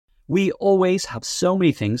We always have so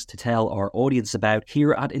many things to tell our audience about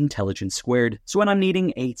here at Intelligence Squared, so when I'm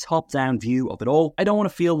needing a top-down view of it all, I don't want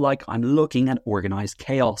to feel like I'm looking at organised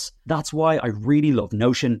chaos. That's why I really love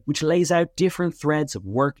Notion, which lays out different threads of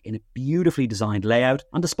work in a beautifully designed layout,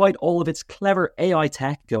 and despite all of its clever AI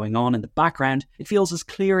tech going on in the background, it feels as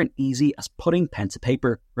clear and easy as putting pen to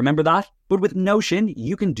paper. Remember that? But with Notion,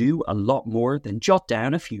 you can do a lot more than jot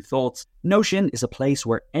down a few thoughts. Notion is a place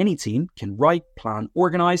where any team can write, plan,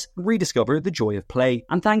 organise, and rediscover the joy of play.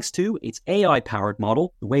 And thanks to its AI-powered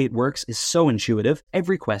model, the way it works is so intuitive,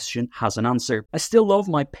 every question has an answer. I still love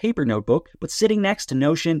my paper notebook, but sitting next to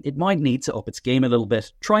Notion, it might need to up its game a little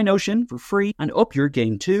bit. Try Notion for free and up your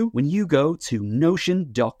game too when you go to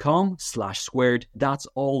notion.com/squared. That's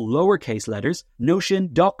all lowercase letters,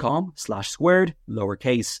 notion.com/squared,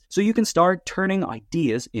 lowercase. So you can start turning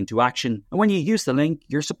ideas into action. And when you use the link,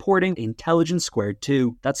 you're supporting Intelligence Squared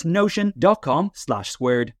too. That's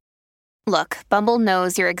notion.com/squared. Look, Bumble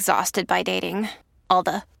knows you're exhausted by dating. All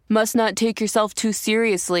the must not take yourself too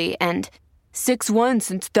seriously and 6'1"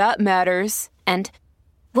 since that matters. And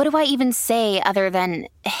what do I even say other than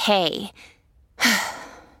hey?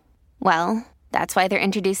 Well, that's why they're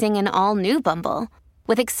introducing an all-new Bumble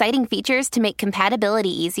with exciting features to make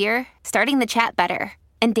compatibility easier, starting the chat better,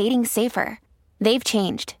 and dating safer. They've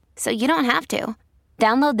changed, so you don't have to.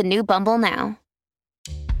 Download the new Bumble now.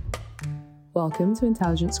 Welcome to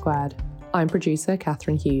Intelligence Squared. I'm producer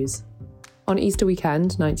Catherine Hughes. On Easter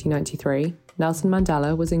weekend 1993, Nelson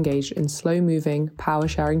Mandela was engaged in slow-moving,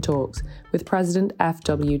 power-sharing talks with President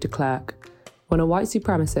F.W. de Klerk when a white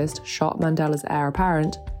supremacist shot Mandela's heir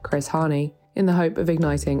apparent, Chris Hani, in the hope of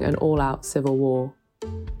igniting an all-out civil war.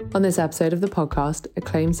 On this episode of the podcast,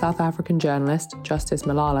 acclaimed South African journalist Justice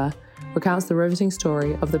Malala recounts the riveting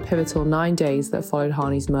story of the pivotal 9 days that followed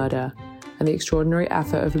Hani's murder and the extraordinary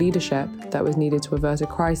effort of leadership that was needed to avert a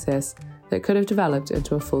crisis that could have developed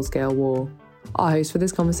into a full-scale war. Our host for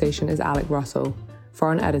this conversation is Alec Russell,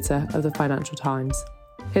 foreign editor of the Financial Times.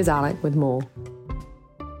 Here's Alec with more.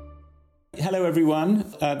 Hello, everyone.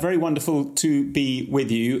 Very wonderful to be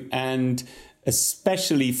with you, and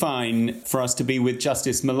especially fine for us to be with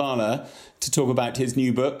Justice Malala to talk about his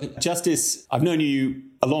new book. Justice, I've known you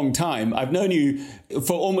a long time. I've known you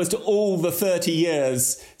for almost all the 30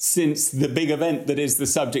 years since the big event that is the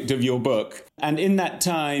subject of your book. And in that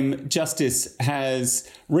time, Justice has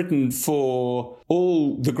written for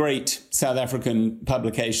all the great South African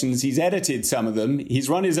publications. He's edited some of them. He's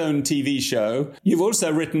run his own TV show. You've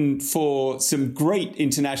also written for some great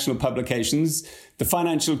international publications, the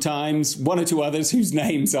Financial Times, one or two others whose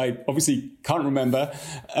names I obviously can't remember.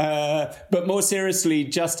 But more seriously,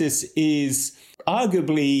 Justice is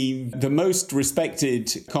arguably the most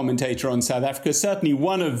respected commentator on South Africa, certainly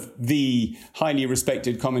one of the highly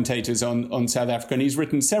respected commentators on South Africa. And he's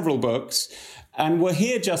written several books. And we're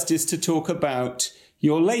here, Justice, to talk about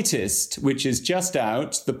your latest, which is just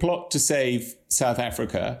out, The Plot to Save South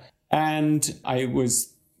Africa. And I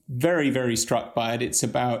was very, very struck by it. It's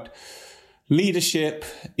about leadership.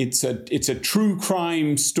 It's a true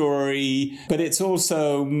crime story, but it's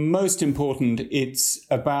also, most important, it's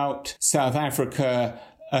about South Africa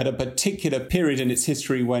at a particular period in its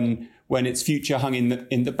history when its future hung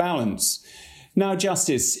in the balance. Now,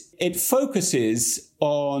 Justice, it focuses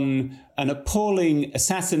on an appalling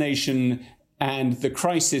assassination and the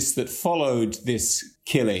crisis that followed this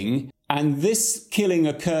killing. And this killing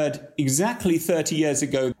occurred exactly 30 years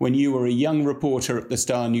ago when you were a young reporter at the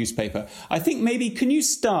Star newspaper. I think maybe can you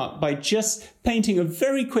start by just painting a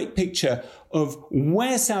very quick picture of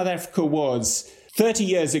where South Africa was 30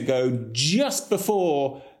 years ago, just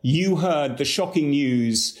before you heard the shocking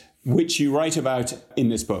news which you write about in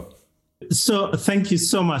this book? So thank you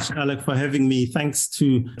so much, Alec, for having me. Thanks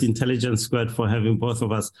to the Intelligence Squad for having both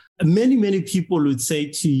of us. Many people would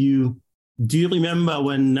say to you, do you remember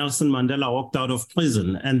when Nelson Mandela walked out of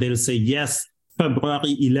prison? And they'll say, yes,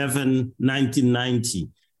 February 11, 1990.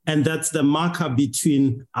 And that's the marker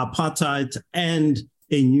between apartheid and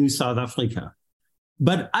a new South Africa.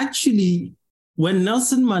 But actually, when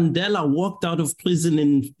Nelson Mandela walked out of prison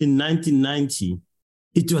in 1990,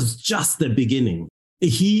 it was just the beginning.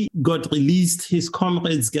 He got released, his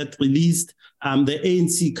comrades get released. The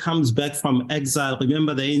ANC comes back from exile.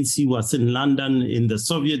 Remember, the ANC was in London, in the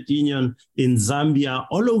Soviet Union, in Zambia,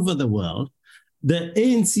 all over the world. The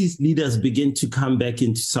ANC's leaders begin to come back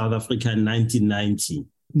into South Africa in 1990.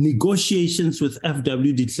 Negotiations with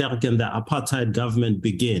F.W. de Klerk and the apartheid government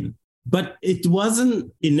begin. But it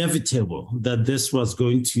wasn't inevitable that this was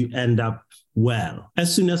going to end up well.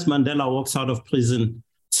 As soon as Mandela walks out of prison,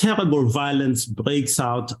 terrible violence breaks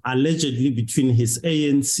out allegedly between his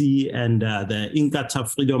ANC and the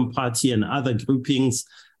Inkatha Freedom Party and other groupings.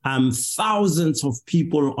 Thousands of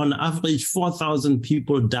people, on average 4,000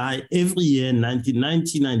 people die every year in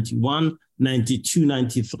 1990, 91, 92,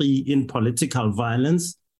 93 in political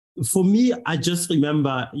violence. For me, I just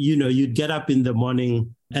remember, you'd get up in the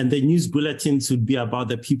morning and the news bulletins would be about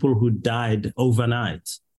the people who died overnight.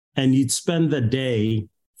 And you'd spend the day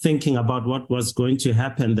thinking about what was going to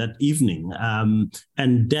happen that evening.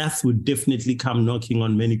 And death would definitely come knocking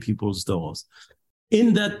on many people's doors.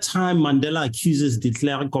 In that time, Mandela accuses de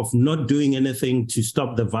Klerk of not doing anything to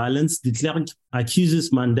stop the violence. De Klerk accuses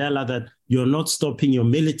Mandela that you're not stopping your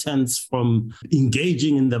militants from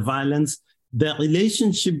engaging in the violence. The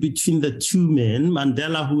relationship between the two men,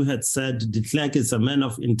 Mandela, who had said de Klerk is a man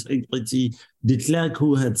of integrity, de Klerk,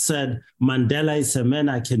 who had said Mandela is a man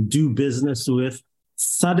I can do business with,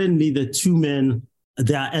 suddenly the two men,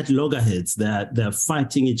 they are at loggerheads. They're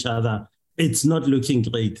fighting each other. It's not looking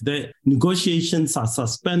great. The negotiations are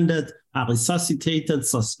suspended, are resuscitated,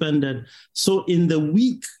 suspended. So in the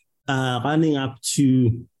week running up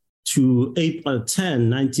to April 10,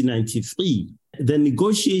 1993, the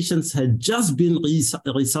negotiations had just been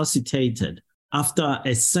resuscitated after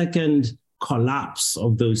a second collapse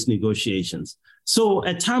of those negotiations. So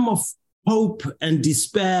a time of hope and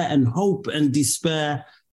despair and hope and despair,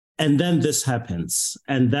 and then this happens.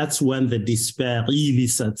 And that's when the despair really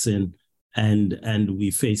sets in. And we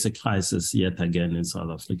face a crisis yet again in South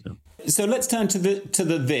Africa. So let's turn to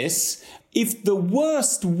this. If the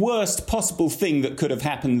worst possible thing that could have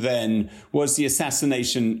happened then was the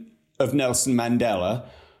assassination of Nelson Mandela,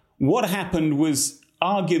 what happened was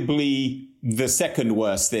arguably the second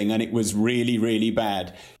worst thing, and it was really, really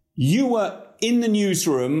bad. You were in the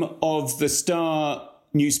newsroom of the Star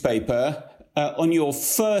newspaper on your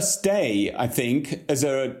first day, I think, as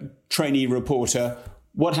a trainee reporter.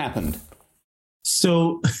 What happened?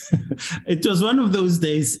 So it was one of those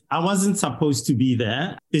days. I wasn't supposed to be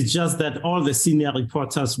there. It's just that all the senior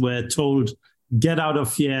reporters were told, get out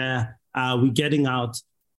of here. We're getting out.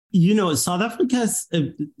 South Africa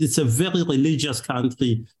is a very religious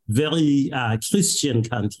country, very Christian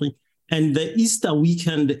country. And the Easter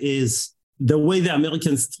weekend is the way the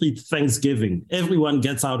Americans treat Thanksgiving. Everyone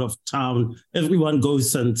gets out of town. Everyone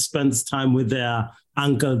goes and spends time with their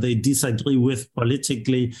uncle they disagree with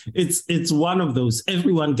politically. It's one of those.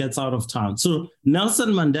 Everyone gets out of town. So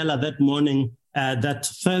Nelson Mandela that morning, that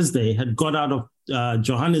Thursday, had got out of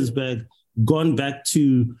Johannesburg, gone back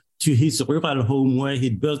to his rural home where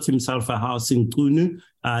he'd built himself a house in Qunu,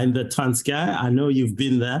 in the Transkei. I know you've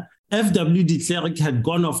been there. F.W. de Klerk had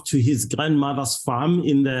gone off to his grandmother's farm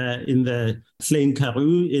in the Klein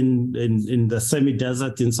Karoo in the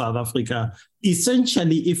semi-desert in South Africa.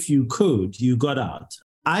 Essentially, if you could, you got out.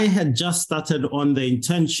 I had just started on the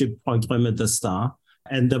internship program at the Star,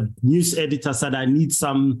 and the news editor said, I need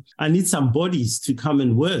some bodies to come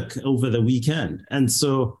and work over the weekend. And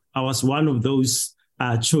so I was one of those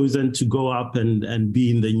chosen to go up and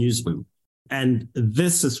be in the newsroom. And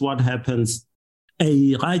this is what happens.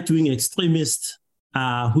 A right-wing extremist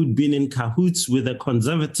who'd been in cahoots with a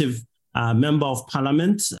conservative member of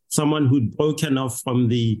parliament, someone who'd broken off from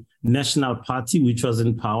the National Party, which was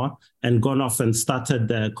in power, and gone off and started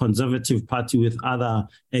the Conservative Party with other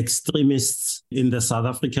extremists in the South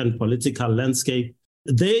African political landscape.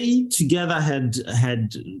 They together had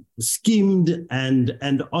schemed,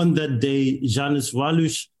 and on that day, Janus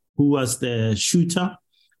Walush, who was the shooter,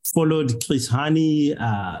 followed Chris Hani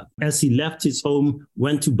as he left his home,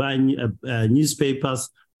 went to buy newspapers,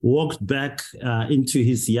 walked back into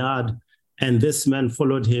his yard, and this man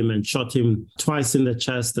followed him and shot him twice in the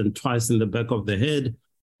chest and twice in the back of the head,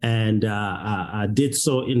 and did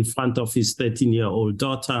so in front of his 13-year-old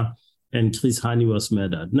daughter, and Chris Hani was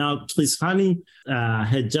murdered. Now, Chris Hani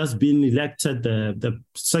had just been elected the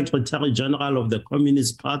Secretary General of the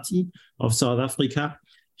Communist Party of South Africa.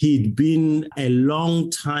 He'd been a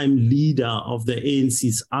long-time leader of the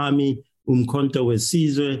ANC's army, Umkhonto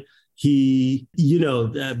weSizwe.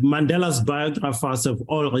 Mandela's biographers have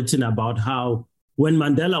all written about how when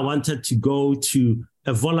Mandela wanted to go to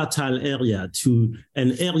a volatile area, to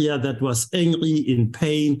an area that was angry, in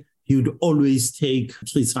pain, he would always take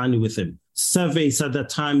Chris Hani with him. Surveys at the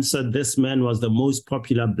time said this man was the most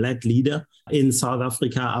popular Black leader in South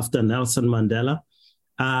Africa after Nelson Mandela.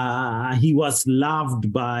 He was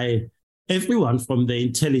loved by everyone from the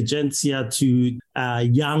intelligentsia to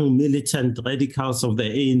young militant radicals of the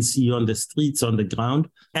ANC on the streets, on the ground.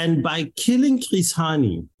 And by killing Chris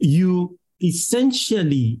Hani, you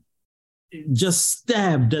essentially just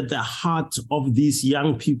stabbed at the heart of these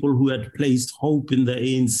young people who had placed hope in the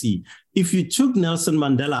ANC. If you took Nelson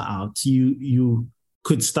Mandela out, you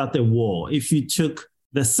could start a war. If you took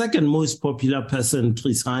the second most popular person,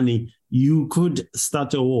 Chris Hani, you could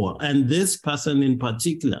start a war. And this person in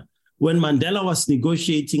particular, when Mandela was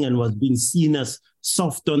negotiating and was being seen as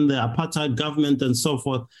soft on the apartheid government and so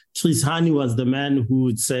forth, Chris Hani was the man who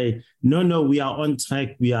would say, no, we are on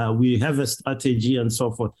track, we have a strategy and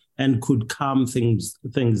so forth, and could calm things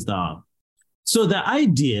down. So the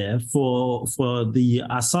idea for the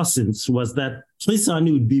assassins was that Chris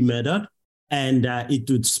Hani would be murdered, and it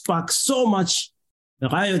would spark so much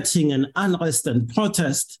rioting and unrest and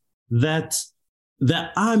protest that the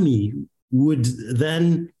army would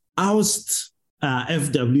then oust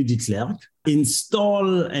F.W. de Klerk,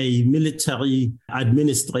 install a military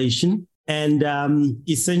administration, and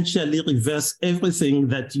essentially reverse everything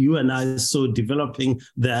that you and I saw developing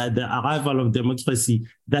the arrival of democracy,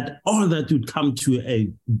 that all that would come to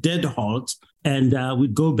a dead halt. And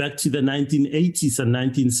we'd go back to the 1980s and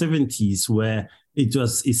 1970s, where it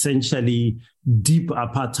was essentially deep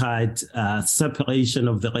apartheid, separation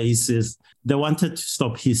of the races. They wanted to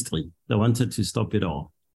stop history. They wanted to stop it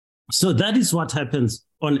all. So that is what happens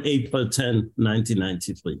on April 10,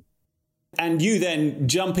 1993. And you then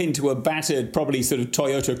jump into a battered, probably sort of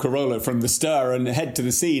Toyota Corolla from the Star and head to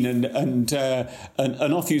the scene, and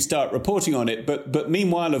off you start reporting on it. But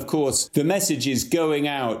meanwhile, of course, the message is going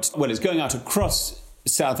out. Well, it's going out across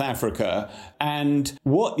South Africa. And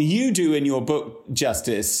what you do in your book,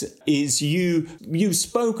 Justice, is you've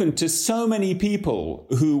spoken to so many people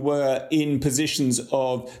who were in positions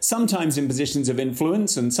of, sometimes in positions of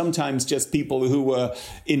influence, and sometimes just people who were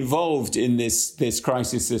involved in this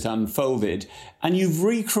crisis that unfolded. And you've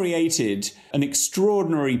recreated an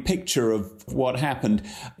extraordinary picture of what happened.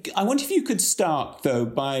 I wonder if you could start, though,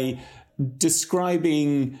 by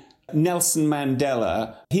describing Nelson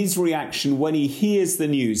Mandela, his reaction when he hears the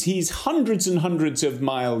news. He's hundreds and hundreds of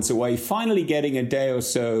miles away, finally getting a day or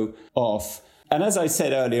so off. And as I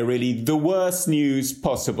said earlier, really, the worst news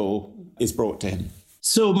possible is brought to him.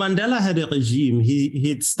 So Mandela had a regime.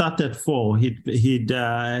 He'd started 4. He'd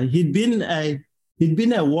been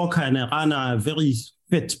a walker and a runner, a very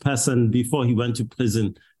fit person before he went to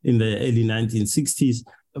prison in the early 1960s.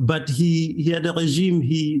 But he had a regime.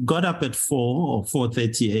 He got up at 4 or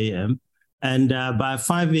 4:30 a.m. And by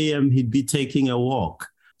 5 a.m., he'd be taking a walk.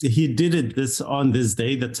 He did it on this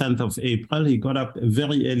day, the 10th of April. He got up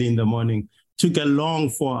very early in the morning, took a long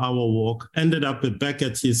 4-hour walk, ended up back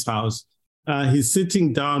at his house. He's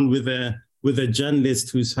sitting down with a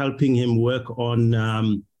journalist who's helping him work on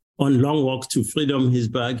Long Walk to Freedom, his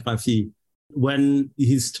biography, when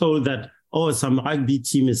he's told that, some rugby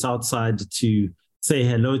team is outside to say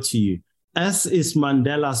hello to you. As is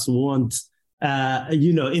Mandela's wont,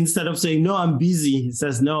 instead of saying, no, I'm busy, he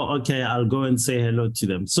says, no, okay, I'll go and say hello to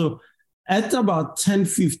them. So at about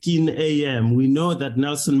 10:15 a.m., we know that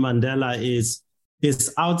Nelson Mandela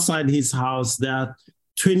is outside his house. There are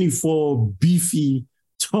 24 beefy,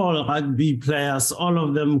 tall rugby players, all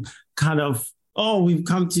of them kind of, we've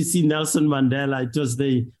come to see Nelson Mandela. It was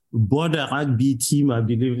the border rugby team, I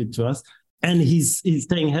believe it was. And he's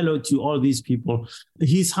saying hello to all these people.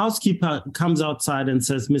 His housekeeper comes outside and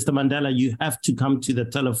says, Mr. Mandela, you have to come to the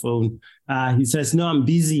telephone. He says, no, I'm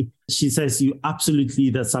busy. She says,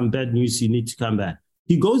 there's some bad news. You need to come back.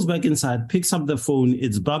 He goes back inside, picks up the phone.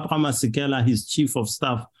 It's Barbara Masekela, his chief of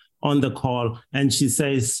staff, on the call. And she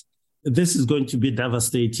says, this is going to be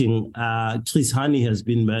devastating. Chris Hani has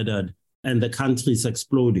been murdered and the country is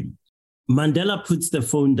exploding. Mandela puts the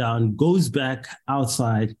phone down, goes back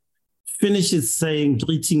outside, finishes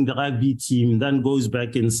greeting the rugby team, then goes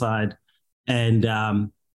back inside and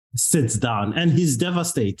sits down. And he's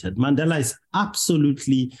devastated. Mandela is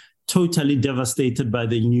absolutely, totally devastated by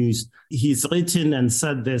the news. He's written and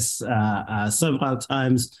said this several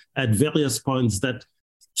times at various points that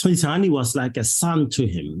Chris Hani was like a son to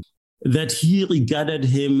him, that he regarded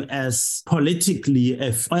him as politically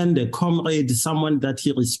a friend, a comrade, someone that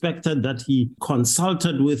he respected, that he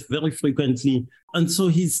consulted with very frequently. And so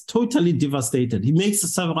he's totally devastated. He makes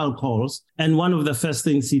several calls. And one of the first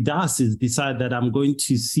things he does is decide that I'm going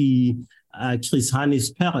to see Chris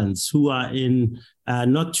Hani's parents, who are in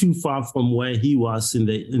not too far from where he was in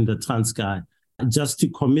the Transkei, just to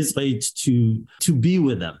commiserate, to be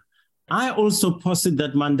with them. I also posit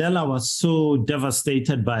that Mandela was so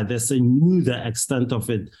devastated by this and knew the extent of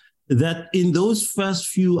it, that in those first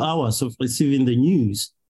few hours of receiving the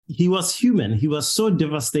news, he was human. He was so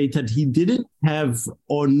devastated. He didn't have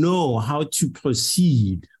or know how to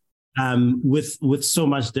proceed with so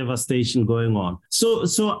much devastation going on. So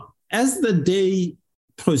as the day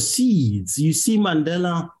proceeds, you see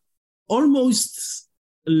Mandela almost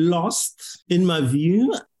lost, in my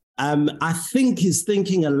view. I think he's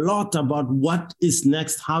thinking a lot about what is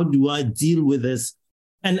next, how do I deal with this?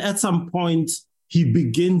 And at some point, he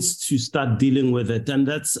begins to start dealing with it. And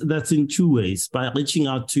that's in two ways, by reaching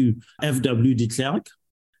out to F.W. de Klerk,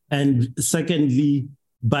 and secondly,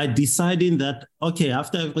 by deciding that, okay,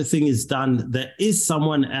 after everything is done, there is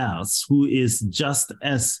someone else who is just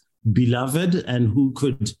as beloved and who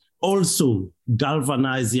could also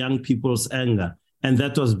galvanize young people's anger. And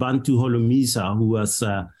that was Bantu Holomisa,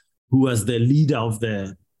 who was the leader of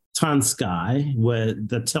the Transkei, where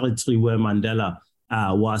the territory where Mandela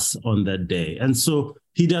was on that day. And so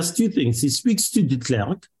he does two things. He speaks to de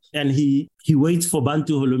Klerk, and he waits for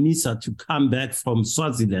Bantu Holomisa to come back from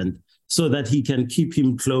Swaziland so that he can keep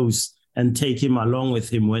him close and take him along with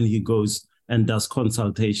him when he goes and does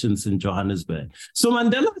consultations in Johannesburg. So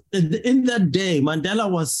Mandela, in that day,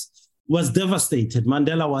 Mandela was devastated.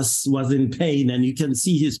 Mandela was in pain, and you can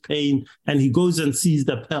see his pain, and he goes and sees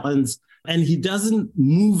the parents, and he doesn't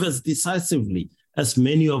move as decisively as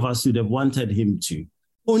many of us would have wanted him to.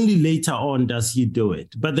 Only later on does he do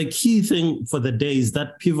it. But the key thing for the day is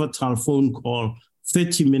that pivotal phone call,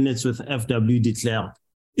 30 minutes with F.W. de Klerk,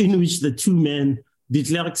 in which the two men, de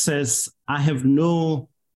Klerk says, I have no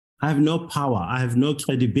power, I have no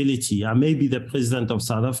credibility. I may be the president of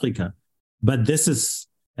South Africa, but this is,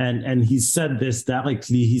 and he said this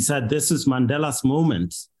directly, he said, this is Mandela's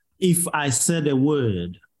moment. If I said a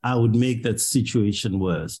word, I would make that situation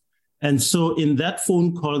worse. And so in that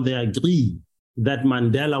phone call, they agree that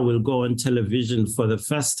Mandela will go on television for the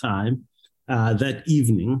first time that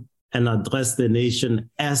evening and address the nation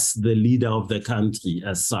as the leader of the country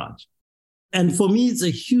as such. And for me, it's a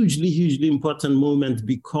hugely, hugely important moment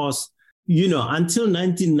because, until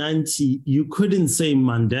 1990, you couldn't say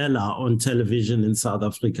Mandela on television in South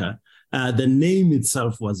Africa. The name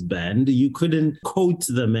itself was banned. You couldn't quote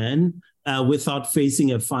the man without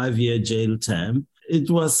facing a 5-year jail term. It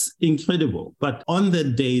was incredible. But on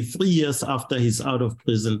that day, 3 years after he's out of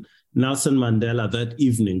prison, Nelson Mandela that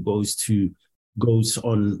evening goes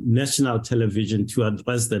on national television to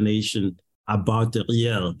address the nation about the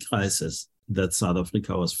real crisis that South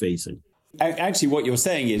Africa was facing. Actually, what you're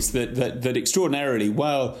saying is that extraordinarily,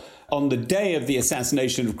 while on the day of the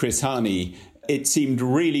assassination of Chris Hani, it seemed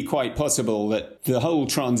really quite possible that the whole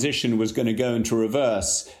transition was going to go into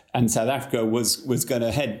reverse and South Africa was going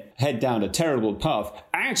to head down a terrible path.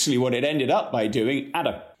 Actually, what it ended up by doing, at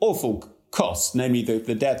an awful cost, namely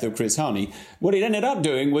the death of Chris Hani, what it ended up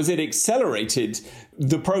doing was it accelerated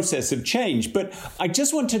the process of change. But I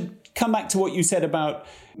just want to come back to what you said about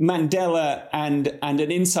Mandela and an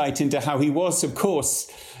insight into how he was, of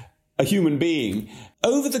course, a human being.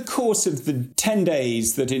 Over the course of the 10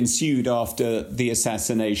 days that ensued after the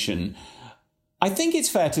assassination, I think it's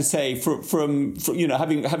fair to say, from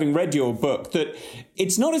having read your book, that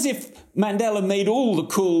it's not as if Mandela made all the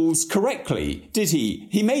calls correctly, did he?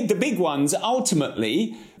 He made the big ones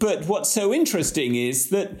ultimately, but what's so interesting is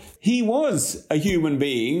that he was a human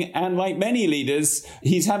being, and like many leaders,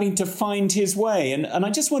 he's having to find his way. And I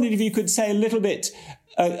just wondered if you could say a little bit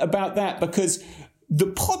about that, because the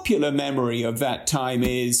popular memory of that time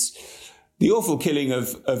is the awful killing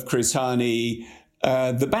of Chris Hani.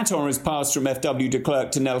 The baton was passed from F.W. de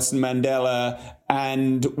Klerk to Nelson Mandela,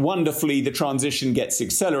 and wonderfully the transition gets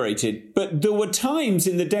accelerated. But there were times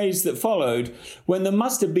in the days that followed when there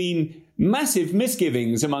must have been massive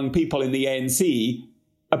misgivings among people in the ANC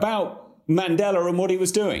about Mandela and what he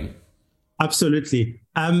was doing. Absolutely.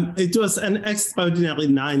 It was an extraordinary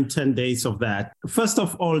 9-10 days of that. First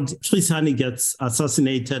of all, Chris Hani gets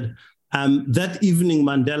assassinated. That evening,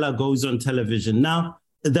 Mandela goes on television. Now,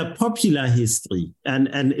 the popular history, and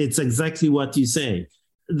it's exactly what you say.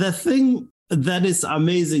 The thing that is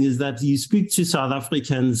amazing is that you speak to South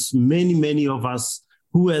Africans, many of us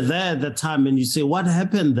who were there at the time, and you say, what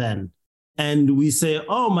happened then? And we say,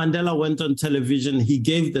 oh, Mandela went on television, he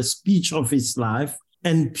gave the speech of his life,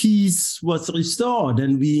 and peace was restored.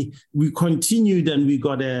 And we continued, and we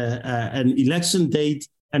got an election date,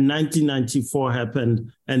 and 1994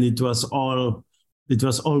 happened, and it was all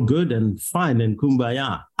good and fine and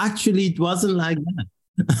kumbaya. Actually, it wasn't like that.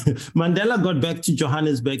 Mandela got back to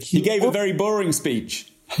Johannesburg. He gave a very boring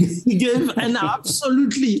speech. He gave an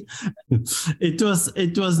absolutely, it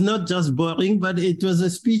was not just boring, but it was a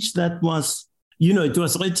speech that was, it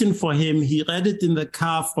was written for him. He read it in the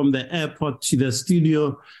car from the airport to the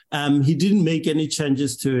studio. He didn't make any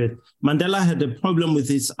changes to it. Mandela had a problem with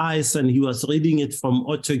his eyes, and he was reading it from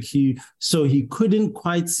auto cue, so he couldn't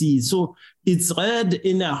quite see. So it's read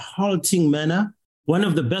in a halting manner one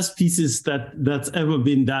of the best pieces that's ever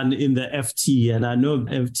been done in the FT. And I know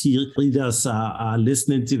FT readers are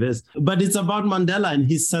listening to this, but it's about Mandela and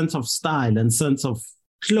his sense of style and sense of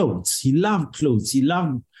clothes. He loved clothes. He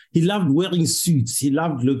loved wearing suits. He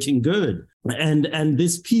loved looking good. And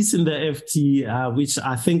this piece in the FT, which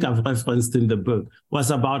I think I've referenced in the book, was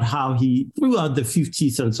about how he, throughout the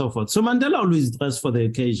 50s and so forth. So Mandela always dressed for the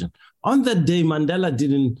occasion. On that day, Mandela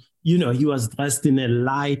didn't, he was dressed in a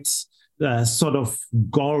light sort of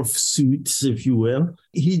golf suit, if you will.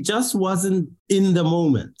 He just wasn't in the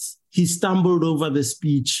moment. He stumbled over the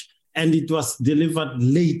speech, and it was delivered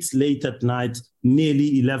late at night,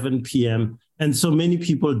 nearly 11 p.m. And so many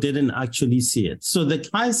people didn't actually see it. So the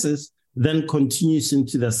crisis then continues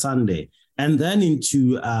into the Sunday and then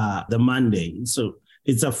into the Monday. So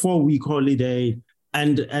it's a 4-week holiday.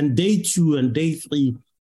 And day 2 and day 3,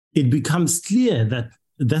 it becomes clear that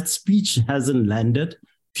that speech hasn't landed.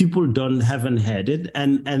 People haven't heard it,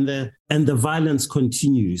 and the violence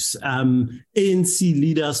continues. ANC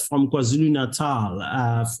leaders from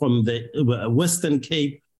KwaZulu-Natal, from the Western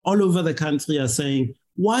Cape, all over the country are saying,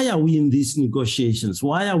 why are we in these negotiations?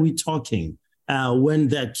 Why are we talking when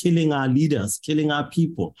they're killing our leaders, killing our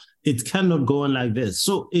people? It cannot go on like this.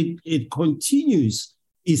 So it continues.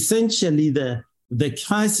 Essentially, the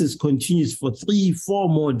crisis continues for 3-4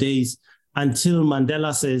 more days until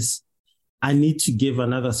Mandela says, I need to give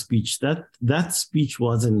another speech. That speech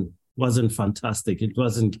wasn't fantastic. It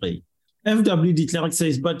wasn't great. F.W. de Klerk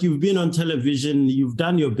says, but you've been on television, you've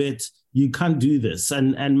done your bit, you can't do this.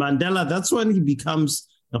 And Mandela, that's when he becomes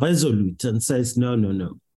resolute and says,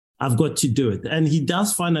 no, I've got to do it. And he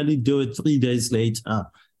does finally do it 3 days later.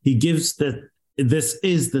 He gives this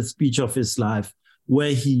is the speech of his life,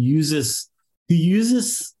 where he uses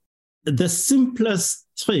the simplest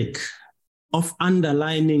trick of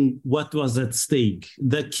underlining what was at stake.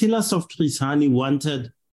 The killers of Chris Hani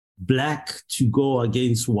wanted black to go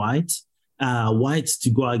against white, white to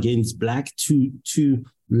go against black, to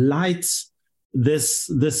light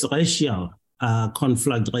this racial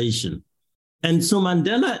conflagration. And so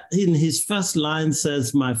Mandela, in his first line,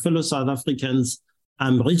 says, my fellow South Africans,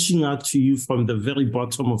 I'm reaching out to you from the very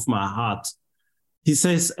bottom of my heart. He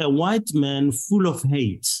says, a white man full of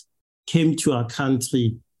hate came to our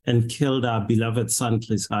country and killed our beloved son,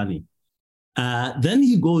 Chris Hani. Then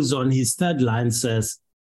he goes on, his third line says,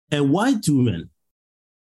 a white woman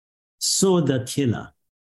saw the killer,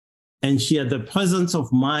 and she had the presence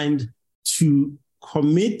of mind to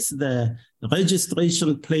commit the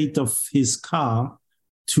registration plate of his car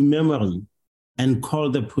to memory and call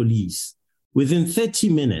the police. Within 30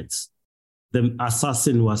 minutes, the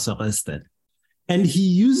assassin was arrested. And he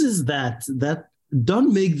uses that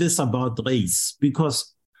don't make this about race,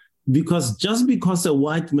 because just because a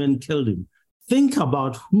white man killed him, think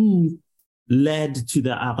about who led to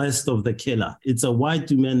the arrest of the killer. It's a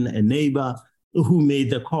white woman, a neighbor, who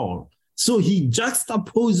made the call. So he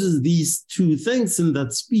juxtaposes these two things in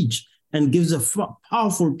that speech and gives a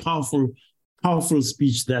powerful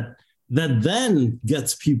speech that then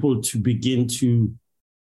gets people to begin to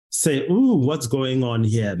say, ooh, what's going on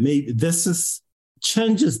here? Maybe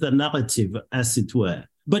changes the narrative, as it were.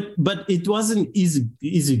 But it wasn't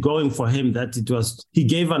easy going for him. He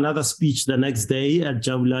gave another speech the next day at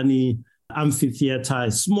Jabulani Amphitheater,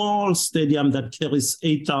 a small stadium that carries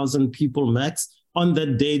 8,000 people max. On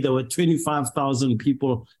that day, there were 25,000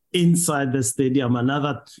 people inside the stadium,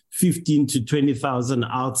 another 15 to 20,000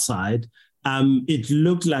 outside. It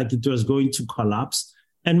looked like it was going to collapse.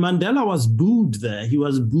 And Mandela was booed there. He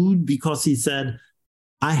was booed because he said,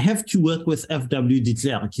 I have to work with F.W. de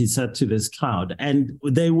Klerk, he said to this crowd. And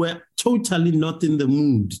they were totally not in the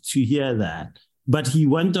mood to hear that. But he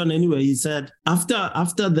went on anyway. He said, after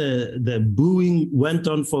the booing went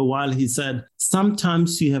on for a while, he said,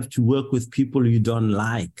 sometimes you have to work with people you don't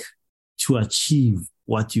like to achieve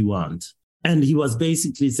what you want. And he was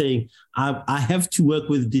basically saying, I have to work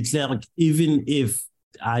with de Klerk even if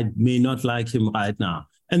I may not like him right now.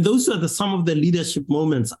 And those were some of the leadership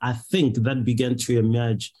moments, I think, that began to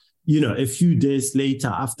emerge, a few days later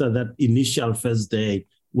after that initial first day,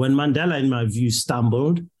 when Mandela, in my view,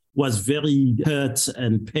 stumbled, was very hurt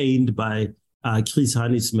and pained by Chris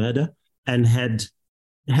Hani's murder, and had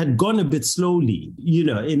gone a bit slowly,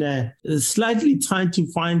 in a slightly trying to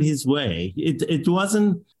find his way. It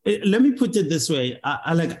wasn't. Let me put it this way: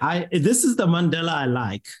 this is the Mandela I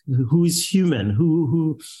like, who is human,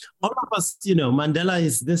 who all of us, Mandela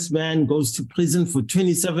is this man, goes to prison for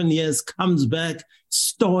 27 years, comes back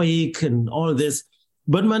stoic and all this.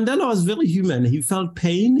 But Mandela was very human. He felt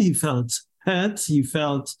pain, he felt hurt, he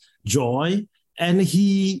felt joy, and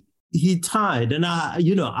he he tied. And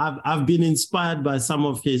I've been inspired by some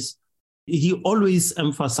of his. He always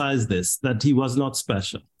emphasized this, that he was not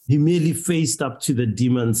special. He merely faced up to the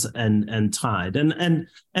demons and tied. And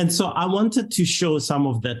so I wanted to show some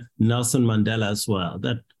of that Nelson Mandela as well,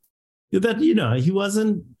 that he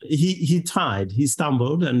tied, he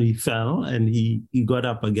stumbled and he fell and he got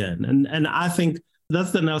up again. And I think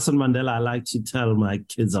that's the Nelson Mandela I like to tell my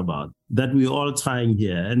kids about, that we're all trying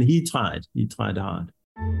here. And he tried hard.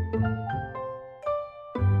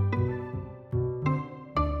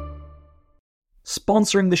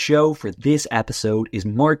 Sponsoring the show for this episode is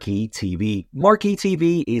Marquee TV. Marquee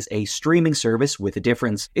TV is a streaming service with a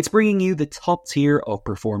difference. It's bringing you the top tier of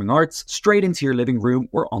performing arts straight into your living room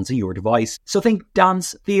or onto your device. So think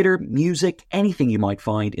dance, theatre, music, anything you might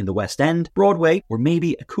find in the West End, Broadway, or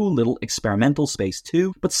maybe a cool little experimental space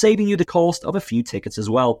too, but saving you the cost of a few tickets as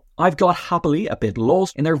well. I've got happily a bit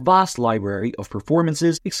lost in their vast library of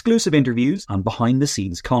performances, exclusive interviews, and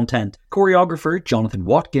behind-the-scenes content. Choreographer Jonathan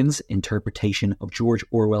Watkins' interpretation of George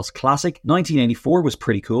Orwell's classic 1984 was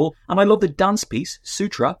pretty cool, and I love the dance piece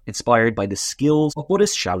Sutra, inspired by the skills of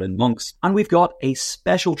Buddhist Shaolin monks. And we've got a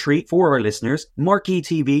special treat for our listeners. Marquee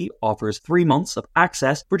TV offers 3 months of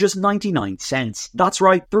access for just 99 cents. That's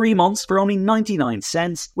right, 3 months for only 99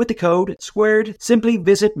 cents with the code SQUARED. Simply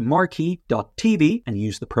visit marquee.tv and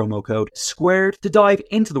use the promo code SQUARED to dive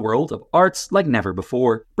into the world of arts like never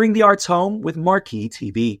before. Bring the arts home with Marquee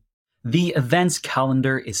TV. The events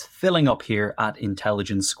calendar is filling up here at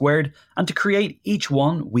Intelligence Squared, and to create each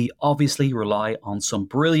one, we obviously rely on some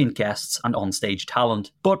brilliant guests and onstage talent.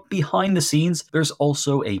 But behind the scenes, there's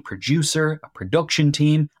also a producer, a production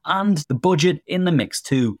team, and the budget in the mix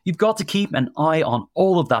too. You've got to keep an eye on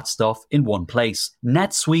all of that stuff in one place.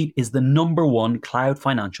 NetSuite is the #1 cloud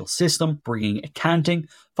financial system, bringing accounting,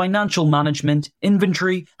 financial management,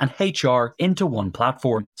 inventory, and HR into one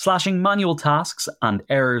platform, slashing manual tasks and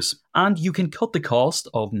errors. And you can cut the cost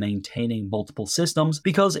of maintaining multiple systems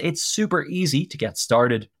because it's super easy to get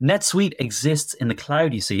started. NetSuite exists in the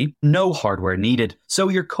cloud, you see, no hardware needed, so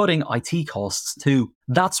you're cutting IT costs too.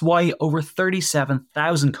 That's why over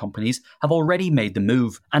 37,000 companies have already made the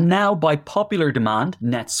move. And now, by popular demand,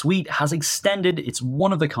 NetSuite has extended its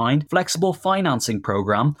one-of-a-kind flexible financing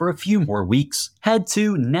program for a few more weeks. Head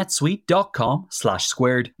to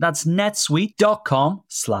netsuite.com/squared. That's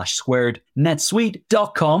netsuite.com/squared.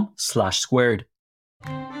 netsuite.com/squared.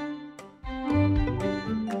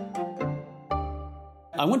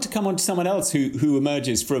 I want to come on to someone else who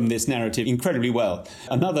emerges from this narrative incredibly well.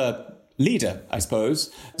 Another leader, I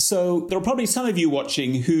suppose. So there are probably some of you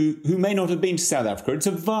watching who may not have been to South Africa. It's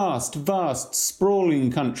a vast,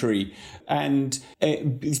 sprawling country. And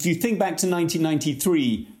if you think back to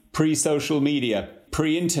 1993, pre-social media,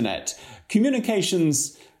 pre-internet,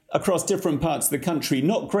 communications across different parts of the country,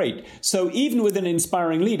 not great. So even with an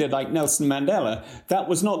inspiring leader like Nelson Mandela, that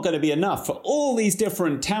was not going to be enough for all these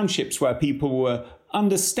different townships where people were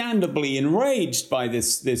understandably enraged by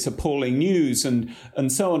this appalling news and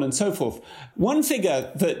so on and so forth. One figure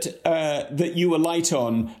that you were light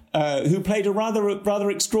on, who played a rather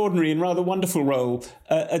extraordinary and rather wonderful role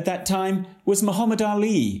at that time, was Muhammad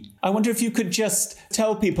Ali. I wonder if you could just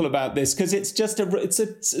tell people about this, because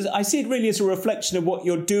I see it really as a reflection of what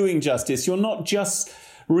you're doing, Justice. You're not just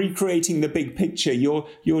recreating the big picture, you're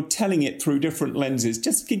telling it through different lenses.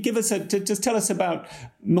 Just tell us about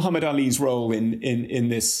Muhammad Ali's role in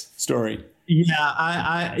this story.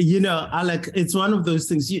 Yeah, Alec, it's one of those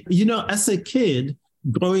things. As a kid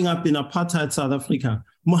growing up in apartheid South Africa,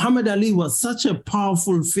 Muhammad Ali was such a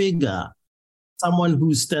powerful figure, someone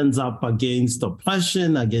who stands up against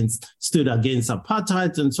oppression, stood against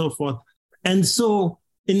apartheid and so forth. And so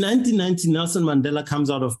in 1990, Nelson Mandela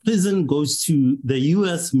comes out of prison, goes to the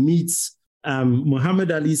US, meets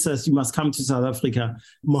Muhammad Ali, says, you must come to South Africa.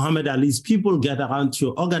 Muhammad Ali's people get around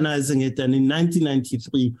to organizing it. And in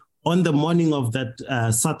 1993, on the morning of that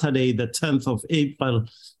Saturday, the 10th of April,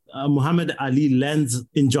 Muhammad Ali lands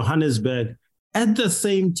in Johannesburg at the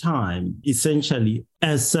same time, essentially,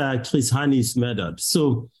 as Chris Hani is murdered.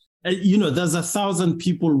 So, there's 1,000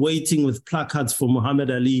 people waiting with placards for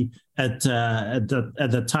Muhammad Ali at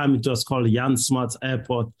the time it was called Jan Smuts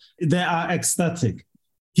Airport. They are ecstatic.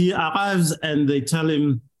 He arrives and they tell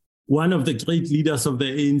him one of the great leaders of the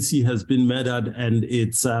ANC has been murdered, and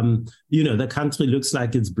it's the country looks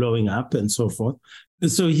like it's blowing up and so forth.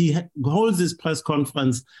 So he holds this press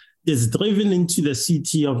conference, is driven into the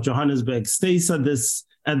city of Johannesburg, stays at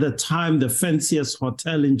the time the fanciest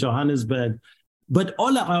hotel in Johannesburg. But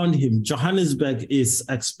all around him, Johannesburg is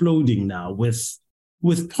exploding now with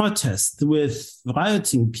protest, with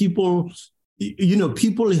rioting. People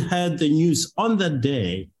heard the news on that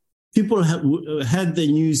day people heard the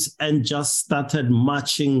news and just started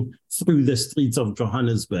marching through the streets of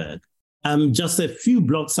Johannesburg. Just a few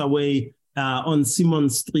blocks away on Simon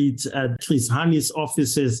Street at Chris Hanni's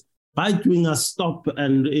offices, right-wingers stop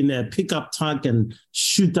and in a pickup truck and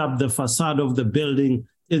shoot up the facade of the building.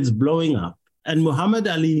 It's blowing up. And Muhammad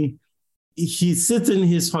Ali, he sits in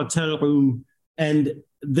his hotel room and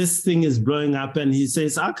this thing is blowing up and he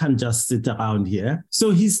says, I can't just sit around here.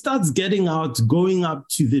 So he starts getting out, going up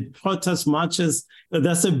to the protest marches.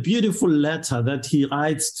 There's a beautiful letter that he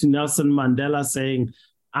writes to Nelson Mandela saying,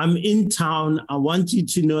 I'm in town. I want you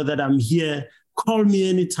to know that I'm here. Call me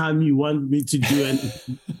anytime you want me to do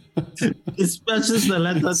anything. Especially the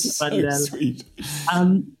letter to Mandela. So sweet.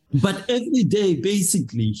 But every day,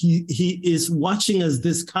 basically, he is watching as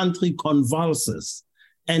this country convulses,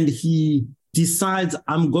 and he decides,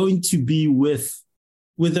 I'm going to be with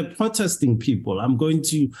the protesting people.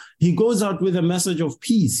 He goes out with a message of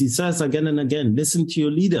peace. He says again and again, listen to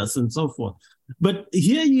your leaders and so forth. But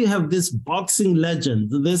here you have this boxing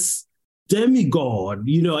legend, this demigod,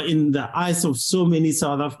 in the eyes of so many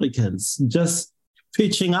South Africans, just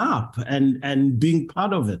pitching up and being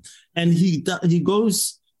part of it. And he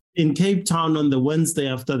goes in Cape Town on the Wednesday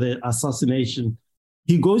after the assassination.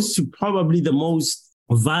 He goes to probably the most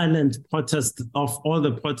violent protest of all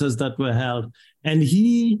the protests that were held. And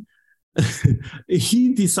he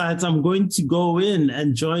decides, I'm going to go in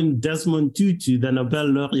and join Desmond Tutu, the Nobel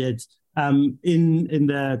laureate, in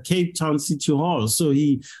the Cape Town City Hall. So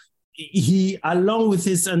he along with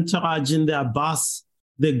his entourage in their bus,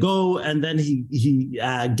 they go, and then he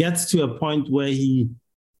gets to a point where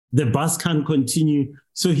the bus can't continue.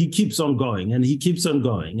 So he keeps on going and he keeps on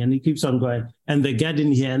going and he keeps on going. And they get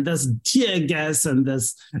in here and there's tear gas and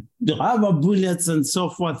there's rubber bullets and so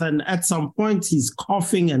forth. And at some point he's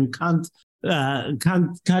coughing and can't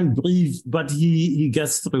breathe, but he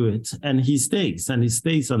gets through it and he stays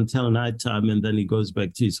until nighttime, and then he goes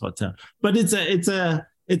back to his hotel. But it's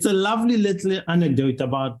a lovely little anecdote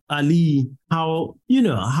about Ali, how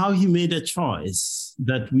he made a choice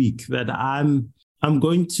that week that I'm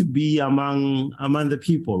going to be among the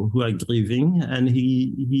people who are grieving. And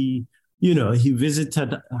he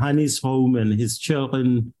visited Hanni's home and his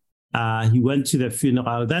children. He went to the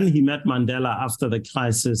funeral. Then he met Mandela after the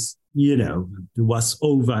crisis, was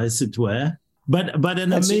over, as it were. But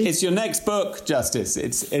it's your next book, Justice.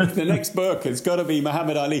 It's the next book. It's got to be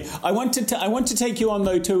Muhammad Ali. I want to take you on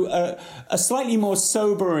though to a slightly more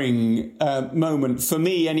sobering moment for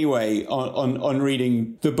me anyway on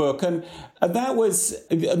reading the book, and that was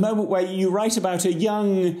a moment where you write about a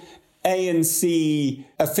young ANC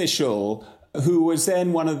official who was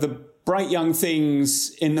then one of the bright young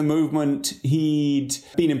things in the movement. He'd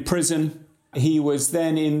been in prison. He was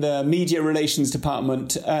then in the media relations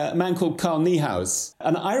department, a man called Carl Niehaus.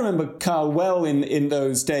 And I remember Carl well in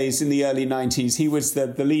those days in the early 90s. He was the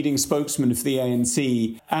leading spokesman for the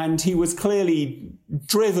ANC. And he was clearly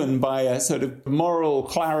driven by a sort of moral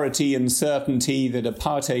clarity and certainty that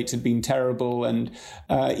apartheid had been terrible. And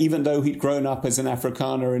even though he'd grown up as an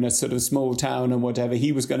Afrikaner in a sort of small town and whatever,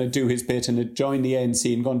 he was going to do his bit and had joined the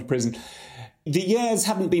ANC and gone to prison. The years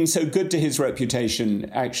haven't been so good to his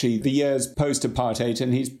reputation, actually, the years post-apartheid,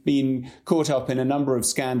 and he's been caught up in a number of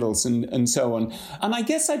scandals and so on. And I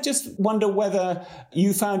guess I just wonder whether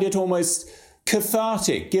you found it almost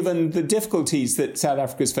cathartic, given the difficulties that South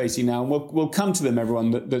Africa's facing now, and we'll come to them,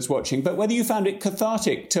 everyone that's watching, but whether you found it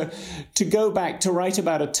cathartic to go back to write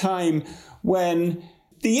about a time when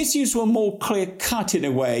the issues were more clear-cut in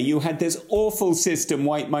a way. You had this awful system,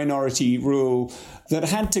 white minority rule, that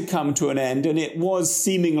had to come to an end, and it was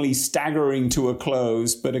seemingly staggering to a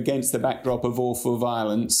close, but against the backdrop of awful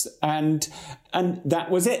violence. And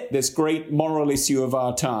that was it, this great moral issue of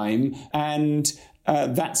our time. And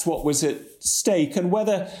that's what was at stake. And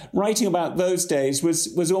whether writing about those days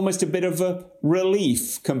was almost a bit of a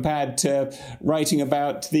relief compared to writing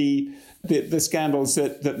about the scandals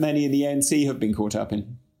that many in the ANC have been caught up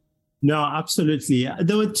in. No, absolutely.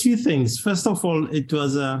 There were two things. First of all, it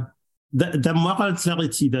was the moral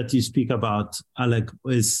clarity that you speak about, Alec,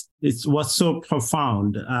 was so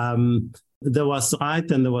profound. There was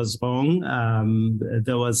right and there was wrong.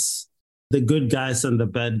 There was the good guys and the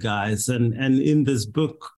bad guys. And in this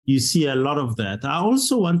book, you see a lot of that. I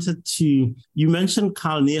also wanted you mentioned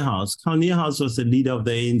Carl Niehaus. Carl Niehaus was the leader of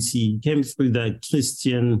the ANC. He came through the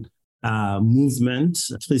Christian movement,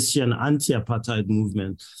 Christian anti-apartheid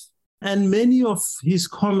movement. And many of his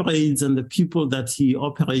comrades and the people that he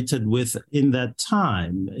operated with in that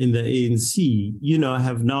time in the ANC,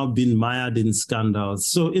 have now been mired in scandals.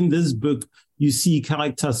 So in this book, you see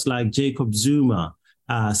characters like Jacob Zuma,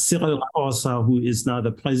 Cyril Ramaphosa, who is now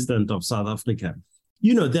the president of South Africa.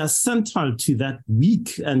 They are central to that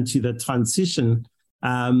week and to the transition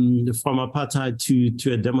from apartheid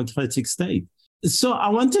to a democratic state. So I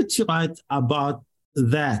wanted to write about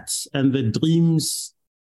that and the dreams,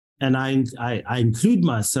 and I include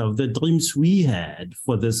myself, the dreams we had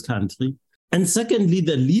for this country. And secondly,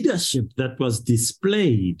 the leadership that was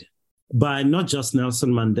displayed by not just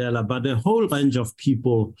Nelson Mandela, but a whole range of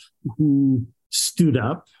people who stood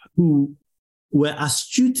up, who were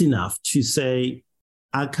astute enough to say,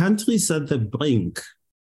 our country's at the brink,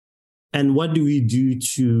 and what do we do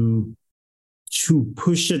to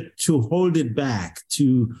push it, to hold it back,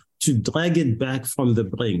 to drag it back from the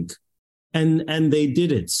brink? And they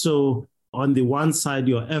did it. So on the one side,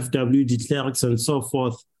 your F.W. de Klerks and so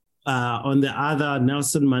forth. On the other,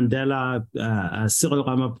 Nelson Mandela, Cyril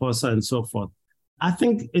Ramaphosa, and so forth. I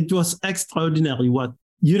think it was extraordinary what,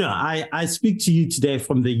 I speak to you today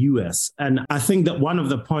from the US, and I think that one of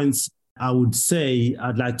the points I would say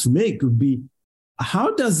I'd like to make would be,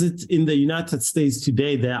 how does it in the United States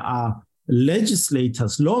today, there are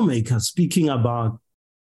legislators, lawmakers speaking about,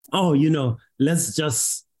 let's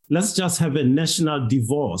just have a national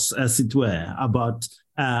divorce, as it were, about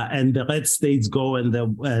and the red states go and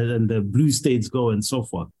the blue states go and so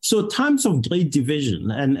forth. So times of great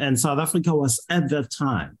division, and South Africa was at that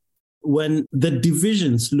time when the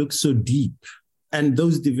divisions look so deep, and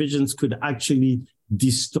those divisions could actually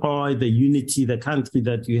destroy the unity, the country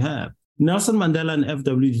that you have. Nelson Mandela and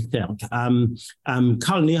F.W. de Klerk,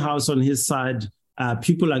 Karl Niehaus on his side,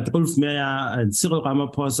 people like Rolf Meyer and Cyril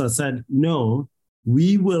Ramaphosa said, no,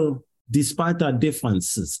 we will, despite our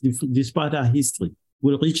differences, despite our history,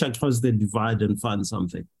 we'll reach across the divide and find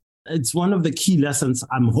something. It's one of the key lessons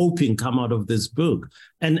I'm hoping come out of this book.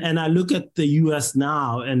 And I look at the US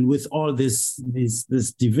now, and with all these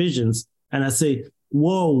divisions, and I say,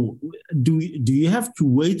 whoa, do you have to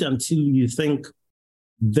wait until you think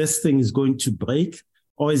this thing is going to break?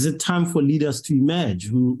 Or is it time for leaders to emerge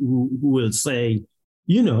who will say,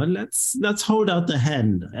 let's hold out the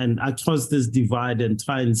hand and across this divide and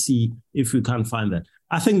try and see if we can find that.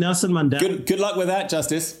 I think Nelson Mandela... Good luck with that,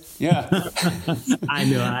 Justice. Yeah. I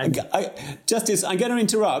know. Justice, I'm going to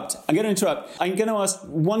interrupt. I'm going to ask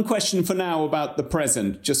one question for now about the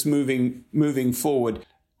present, just moving forward.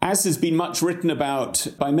 As has been much written about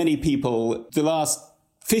by many people, the last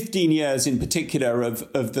 15 years in particular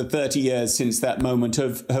of the 30 years since that moment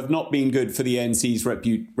have not been good for the ANC's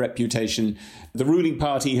reputation. The ruling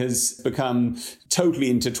party has become totally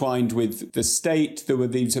intertwined with the state. There were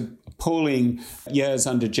these appalling years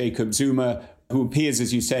under Jacob Zuma, who appears,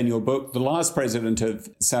 as you say in your book, the last president of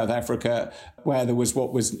South Africa, where there was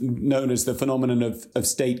what was known as the phenomenon of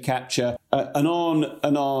state capture, and on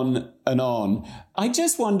and on and on. I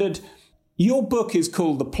just wondered, your book is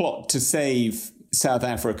called The Plot to Save South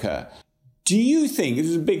Africa. Do you think, this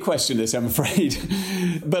is a big question, this, I'm afraid,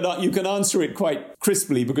 but you can answer it quite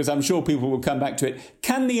crisply because I'm sure people will come back to it.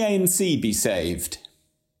 Can the ANC be saved?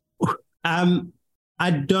 I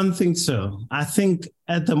don't think so. I think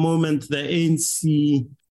at the moment the ANC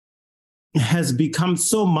has become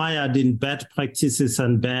so mired in bad practices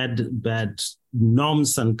and bad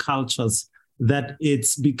norms and cultures that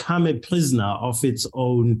it's become a prisoner of its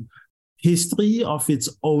own history, of its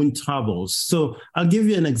own troubles. So I'll give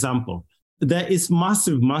you an example. There is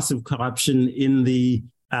massive corruption in the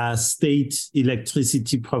state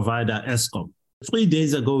electricity provider, Eskom. 3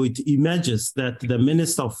 days ago, it emerges that the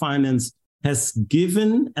Minister of Finance has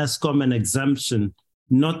given Eskom an exemption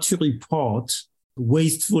not to report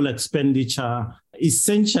wasteful expenditure,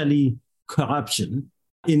 essentially corruption,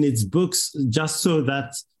 in its books, just so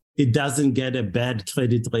that it doesn't get a bad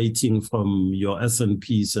credit rating from your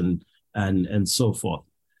S&Ps and so forth.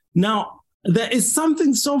 Now, there is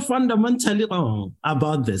something so fundamentally wrong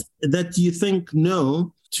about this that you think,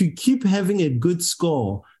 no, to keep having a good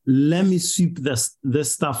score, let me sweep this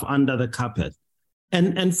stuff under the carpet.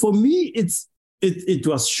 And for me, it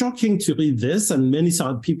was shocking to read this, and many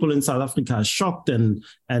people in South Africa are shocked and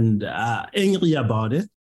angry about it.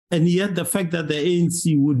 And yet the fact that the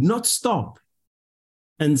ANC would not stop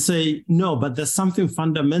and say, no, but there's something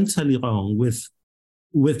fundamentally wrong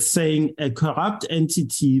with saying a corrupt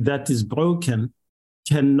entity that is broken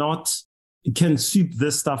can sweep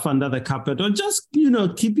this stuff under the carpet or just,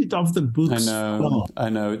 keep it off the books. I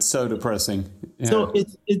know. It's so depressing. Yeah. So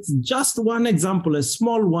it's just one example, a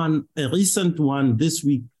small one, a recent one this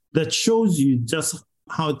week that shows you just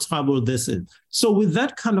how troubled this is. So with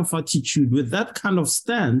that kind of attitude, with that kind of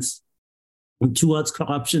stance towards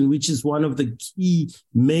corruption, which is one of the key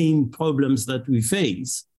main problems that we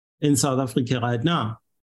face in South Africa right now,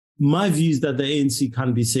 my view is that the ANC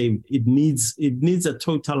can't be saved. It needs a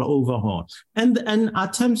total overhaul. And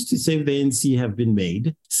attempts to save the ANC have been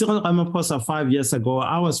made. Cyril Ramaphosa 5 years ago,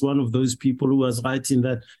 I was one of those people who was writing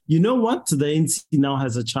that, you know what, the ANC now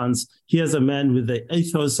has a chance. Here's a man with the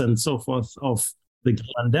ethos and so forth of the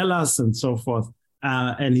Mandelas and so forth,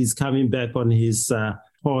 and he's coming back on his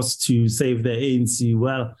course to save the ANC.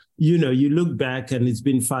 Well, you know, you look back and it's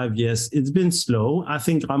been 5 years. It's been slow. I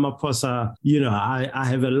think Ramaphosa, you know, I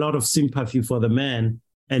have a lot of sympathy for the man,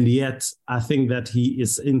 and yet I think that he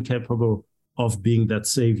is incapable of being that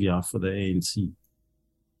savior for the ANC.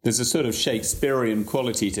 There's a sort of Shakespearean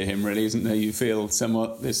quality to him, really, isn't there? You feel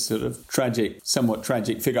somewhat this sort of somewhat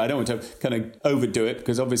tragic figure. I don't want to kind of overdo it,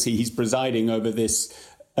 because obviously he's presiding over this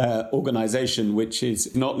organisation which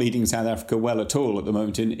is not leading South Africa well at all at the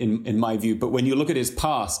moment, in my view. But when you look at his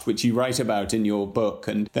past, which you write about in your book,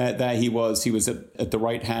 and there he was at the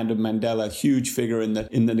right hand of Mandela, huge figure in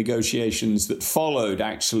the negotiations that followed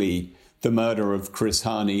actually the murder of Chris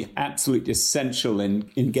Hani, absolutely essential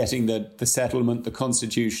in getting the settlement, the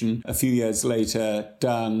constitution, a few years later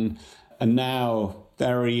done. And now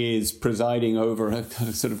there he is presiding over a kind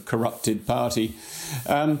of sort of corrupted party.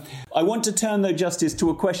 I want to turn, though, Justice, to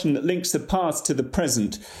a question that links the past to the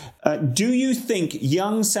present. Do you think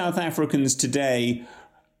young South Africans today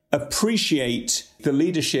appreciate the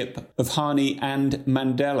leadership of Hani and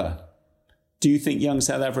Mandela? Do you think young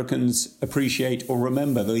South Africans appreciate or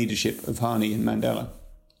remember the leadership of Hani and Mandela?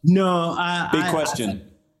 No. Big question.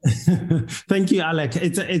 Thank you, Alec.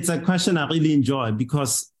 It's a question I really enjoy,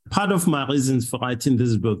 because part of my reasons for writing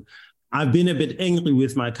this book, I've been a bit angry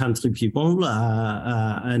with my country people,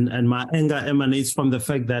 and my anger emanates from the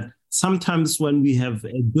fact that sometimes when we have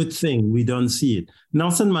a good thing, we don't see it.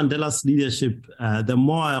 Nelson Mandela's leadership, the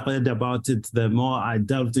more I read about it, the more I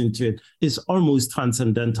delved into it, is almost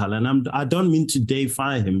transcendental. And I don't mean to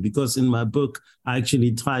deify him, because in my book, I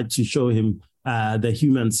actually tried to show him the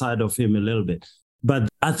human side of him a little bit. But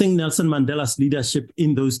I think Nelson Mandela's leadership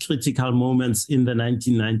in those critical moments in the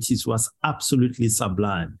 1990s was absolutely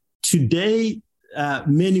sublime. Today,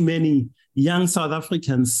 many young South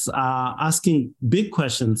Africans are asking big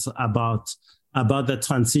questions about the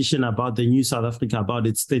transition, about the new South Africa, about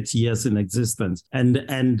its 30 years in existence.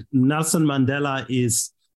 And Nelson Mandela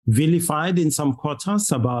is vilified in some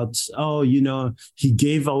quarters about, he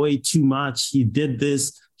gave away too much, he did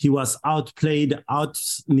this. He was outplayed,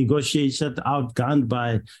 out-negotiated, outgunned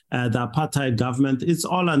by the apartheid government. It's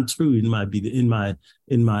all untrue in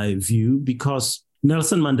my view, because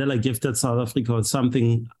Nelson Mandela gifted South Africa with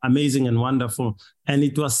something amazing and wonderful, and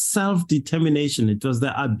it was self-determination. It was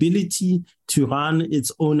the ability to run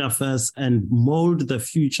its own affairs and mold the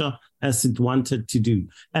future as it wanted to do.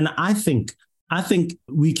 And I think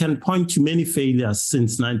we can point to many failures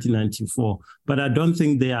since 1994, but I don't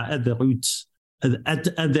think they are at the root.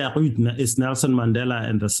 At their root is Nelson Mandela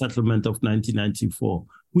and the settlement of 1994.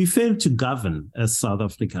 We failed to govern as South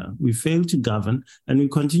Africa. We failed to govern, and we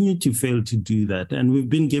continue to fail to do that. And we've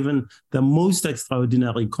been given the most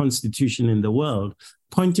extraordinary constitution in the world,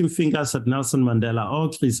 pointing fingers at Nelson Mandela or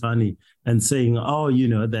Chris Hani and saying,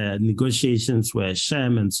 the negotiations were a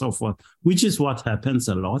sham and so forth, which is what happens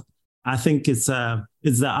a lot. I think it's the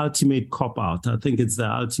ultimate cop-out. I think it's the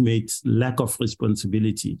ultimate lack of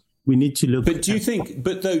responsibility. We need to look. But do you think?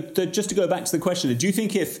 But though, just to go back to the question, do you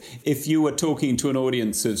think if you were talking to an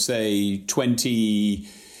audience of, say, 20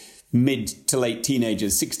 mid to late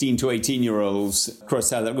teenagers, 16 to 18-year-olds across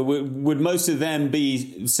South Africa, would most of them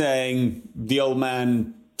be saying the old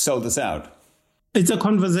man sold us out? It's a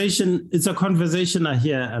conversation. It's a conversation I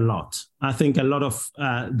hear a lot. I think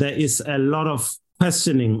there is a lot of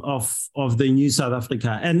questioning of the new South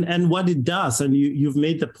Africa and what it does. And you've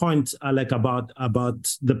made the point, Alec, about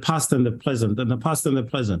the past and the present, and the past and the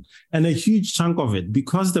present. And a huge chunk of it,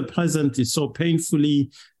 because the present is so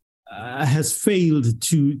painfully has failed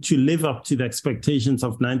to live up to the expectations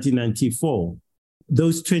of 1994.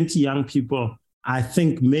 Those 20 young people, I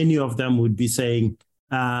think many of them would be saying,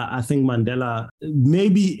 I think Mandela,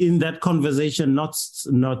 maybe in that conversation, not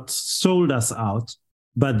sold us out,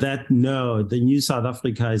 but that, no, the new South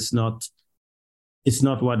Africa is not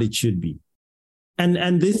what it should be.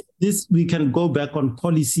 And this we can go back on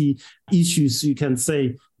policy issues. You can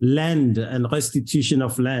say land and restitution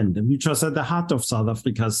of land, which was at the heart of South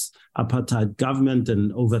Africa's apartheid government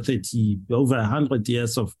and over 100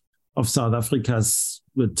 years of South Africa's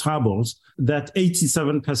troubles, that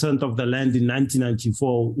 87% of the land in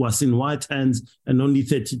 1994 was in white hands and only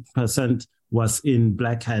 30% was in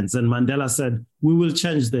black hands. And Mandela said, we will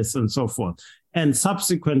change this and so forth. And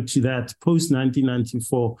subsequent to that,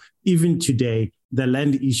 post-1994, even today, the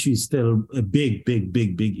land issue is still a big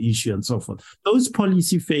issue and so forth. Those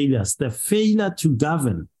policy failures, the failure to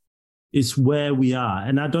govern is where we are.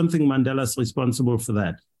 And I don't think Mandela's responsible for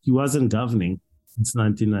that. He wasn't governing since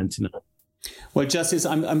 1999. Well, Justice,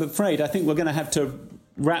 I'm afraid I think we're going to have to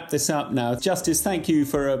wrap this up now. Justice, thank you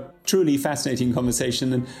for a truly fascinating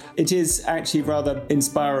conversation. And it is actually rather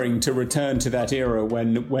inspiring to return to that era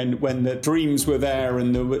when the dreams were there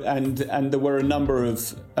and there were a number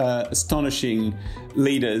of astonishing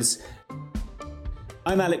leaders.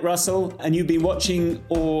 I'm Alec Russell, and you've been watching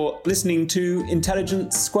or listening to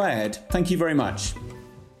Intelligence Squared. Thank you very much.